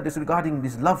 we've heard this regarding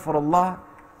this love for Allah,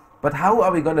 but how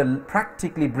are we going to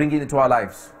practically bring it into our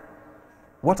lives?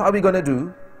 What are we going to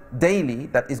do daily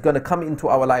that is going to come into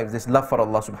our lives, this love for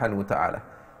Allah subhanahu wa ta'ala?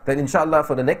 Then inshallah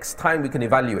for the next time we can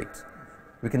evaluate.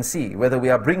 We can see whether we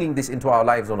are bringing this into our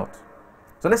lives or not.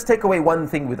 So let's take away one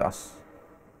thing with us.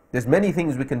 There's many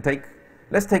things we can take.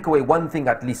 Let's take away one thing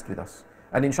at least with us.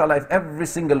 And inshallah, if every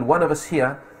single one of us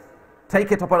here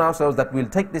take it upon ourselves that we'll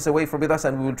take this away from with us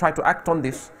and we will try to act on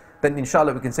this, then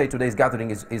inshallah we can say today's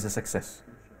gathering is a success.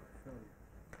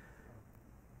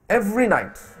 Every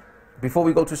night before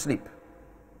we go to sleep,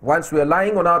 whilst we are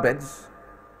lying on our beds,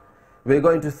 we're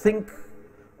going to think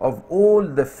of all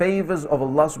the favors of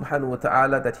Allah subhanahu wa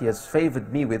ta'ala that He has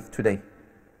favored me with today.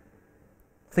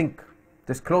 Think.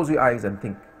 Just close your eyes and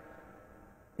think.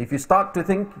 If you start to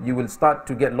think, you will start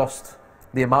to get lost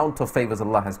the amount of favors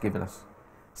Allah has given us.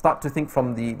 Start to think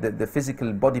from the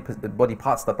physical body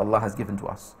parts that Allah has given to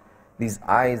us. These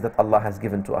eyes that Allah has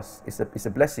given to us. It's a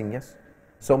blessing, yes?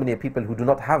 So many people who do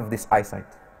not have this eyesight.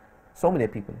 So many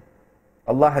people.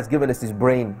 Allah has given us this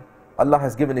brain. Allah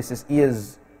has given us this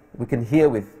ears we can hear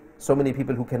with. So many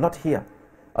people who cannot hear.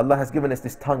 Allah has given us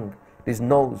this tongue, this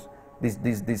nose,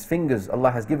 these fingers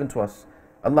Allah has given to us.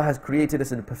 Allah has created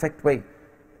us in a perfect way.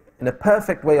 In a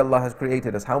perfect way Allah has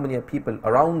created us. How many people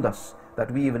around us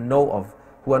that we even know of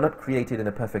who are not created in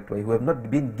a perfect way, who have not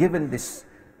been given this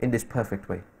in this perfect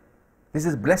way? This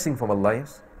is blessing from Allah,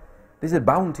 yes? This is a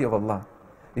bounty of Allah.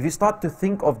 If you start to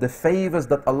think of the favors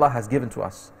that Allah has given to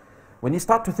us, when you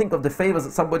start to think of the favors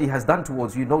that somebody has done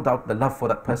towards you, no doubt the love for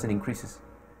that person increases.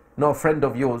 You know, a friend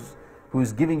of yours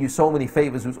who's giving you so many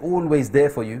favors, who's always there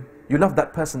for you, you love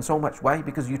that person so much. Why?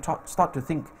 Because you start to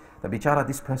think that, bichara,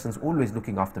 this person's always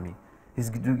looking after me. He's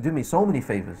doing me so many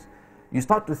favors. You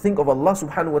start to think of Allah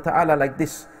subhanahu wa ta'ala like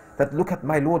this, that look at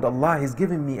my Lord Allah, He's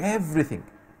given me everything.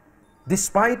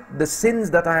 Despite the sins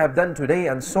that I have done today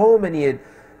and so many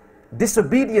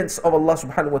disobedience of Allah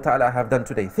subhanahu wa ta'ala I have done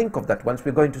today. Think of that once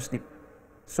we're going to sleep.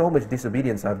 So much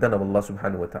disobedience I've done of Allah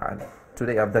subhanahu wa ta'ala.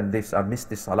 Today I've done this, I've missed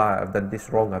this salah, I've done this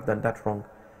wrong, I've done that wrong.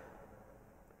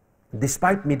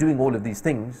 Despite me doing all of these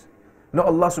things, No,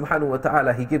 Allah subhanahu wa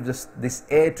ta'ala, He gives us this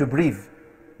air to breathe.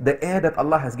 The air that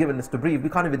Allah has given us to breathe, we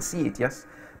can't even see it, yes?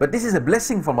 But this is a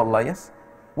blessing from Allah, yes?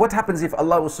 What happens if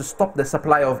Allah was to stop the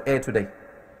supply of air today?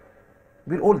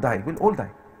 We'll all die, we'll all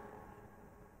die.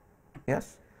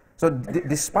 Yes? So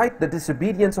despite the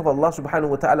disobedience of Allah subhanahu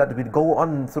wa ta'ala that we go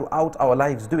on throughout our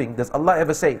lives doing, does Allah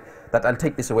ever say that I'll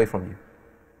take this away from you?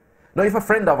 Now if a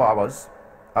friend of ours,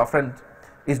 our friend,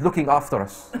 is looking after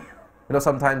us, you know,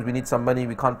 sometimes we need some money,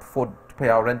 we can't afford to pay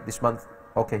our rent this month.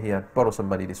 Okay, here, borrow some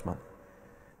money this month.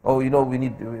 Oh, you know, we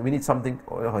need something.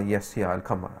 Oh, yes, here, I'll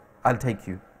come. I'll take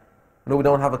you. No, we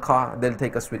don't have a car, they'll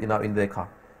take us in their car.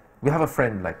 We have a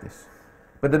friend like this.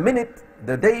 But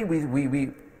the day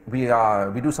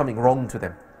we do something wrong to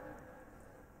them,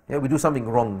 yeah, we do something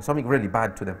wrong, something really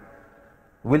bad to them,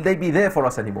 will they be there for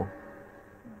us anymore?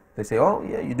 They say, oh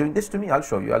yeah, you're doing this to me, I'll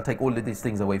show you, I'll take all of these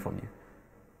things away from you.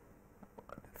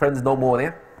 Friends no more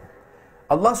there.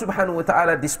 Allah subhanahu wa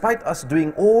ta'ala, despite us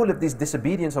doing all of this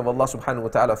disobedience of Allah subhanahu wa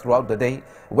ta'ala throughout the day,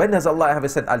 when has Allah ever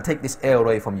said, I'll take this air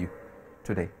away from you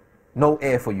today? No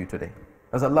air for you today.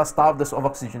 Has Allah starved us of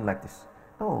oxygen like this?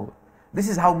 No. This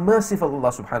is how merciful Allah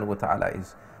subhanahu wa ta'ala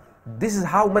is. This is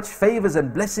how much favors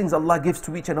and blessings Allah gives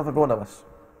to each and every one of us.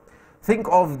 Think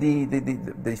of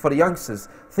for the youngsters,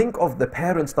 think of the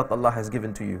parents that Allah has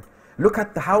given to you. Look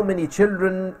at how many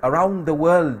children around the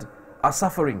world are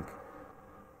suffering.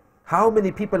 How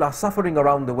many people are suffering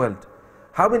around the world?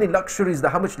 How much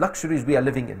luxuries we are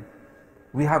living in.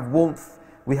 We have warmth,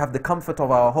 we have the comfort of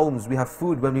our homes, we have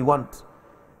food when we want.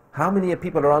 How many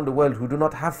people around the world who do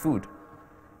not have food,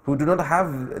 who do not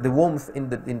have the warmth in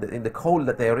the cold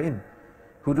that they are in,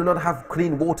 who do not have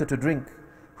clean water to drink,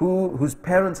 whose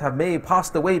parents have may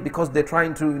passed away because they're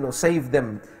trying to, you know, save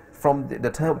them from the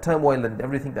turmoil and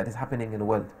everything that is happening in the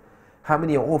world. How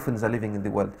many orphans are living in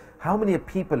the world? How many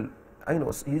people, you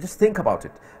know, you just think about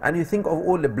it and you think of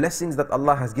all the blessings that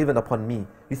Allah has given upon me.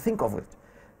 You think of it.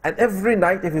 And every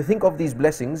night, if you think of these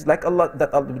blessings, like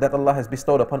that Allah has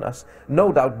bestowed upon us,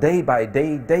 no doubt day by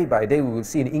day, we will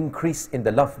see an increase in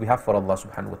the love we have for Allah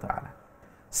subhanahu wa ta'ala.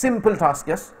 Simple task,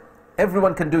 yes?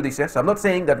 Everyone can do this, yes? I'm not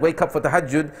saying that wake up for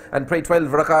tahajjud and pray 12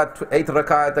 rakat, 8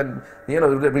 rakat and, you know,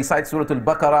 recite Surah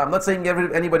Al-Baqarah. I'm not saying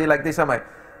anybody like this, am I?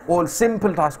 All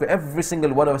simple tasks for every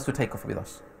single one of us to take off with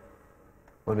us.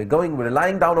 When we're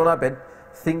lying down on our bed,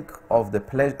 think of the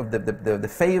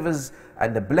favors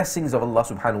and the blessings of Allah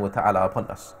subhanahu wa ta'ala upon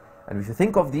us. And if you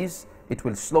think of these, it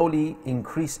will slowly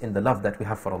increase in the love that we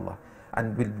have for Allah.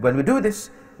 And when we do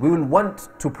this, we will want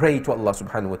to pray to Allah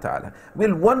subhanahu wa ta'ala.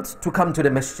 We'll want to come to the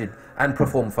masjid and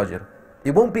perform fajr.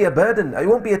 It won't be a burden, it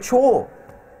won't be a chore.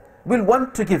 We'll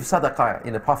want to give sadaqah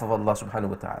in the path of Allah subhanahu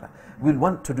wa ta'ala. We'll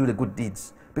want to do the good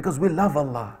deeds because we love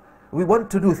Allah. We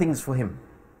want to do things for Him.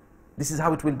 This is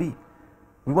how it will be.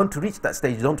 We want to reach that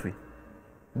stage, don't we?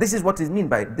 This is what is meant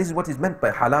by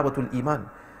halawatul iman.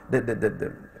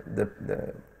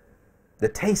 The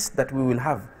taste that we will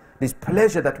have, this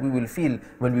pleasure that we will feel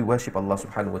when we worship Allah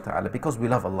subhanahu wa ta'ala, because we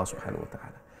love Allah subhanahu wa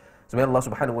ta'ala. So may Allah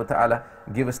subhanahu wa ta'ala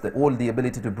give us all the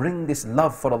ability to bring this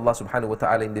love for Allah subhanahu wa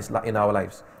ta'ala in our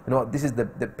lives. You know, this is the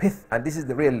pith, and this is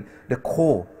the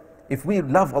core. If we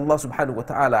love Allah subhanahu wa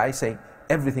ta'ala, I say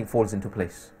everything falls into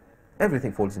place.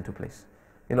 Everything falls into place.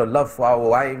 You know, love for our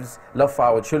wives, love for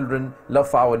our children, love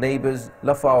for our neighbors,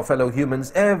 love for our fellow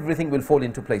humans, everything will fall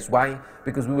into place. Why?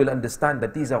 Because we will understand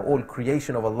that these are all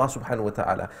creation of Allah subhanahu wa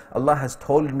ta'ala. Allah has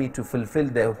told me to fulfill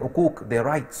their HAQUE, their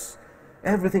rights.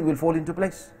 Everything will fall into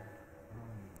place.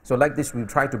 So like this, we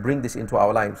try to bring this into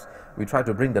our lives. We try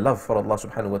to bring the love for Allah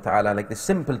subhanahu wa ta'ala, like this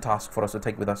simple task for us to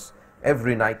take with us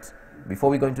every night.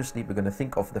 Before we go into sleep, we're going to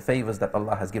think of the favors that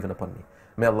Allah has given upon me.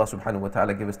 May Allah subhanahu wa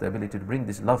ta'ala give us the ability to bring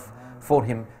this love for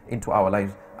Him into our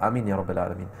lives. Ameen ya Rabbil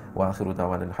Alameen. Wa akhiru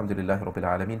dawana alhamdulillahi Rabbil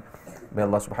Alameen. May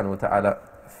Allah subhanahu wa ta'ala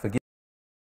forgive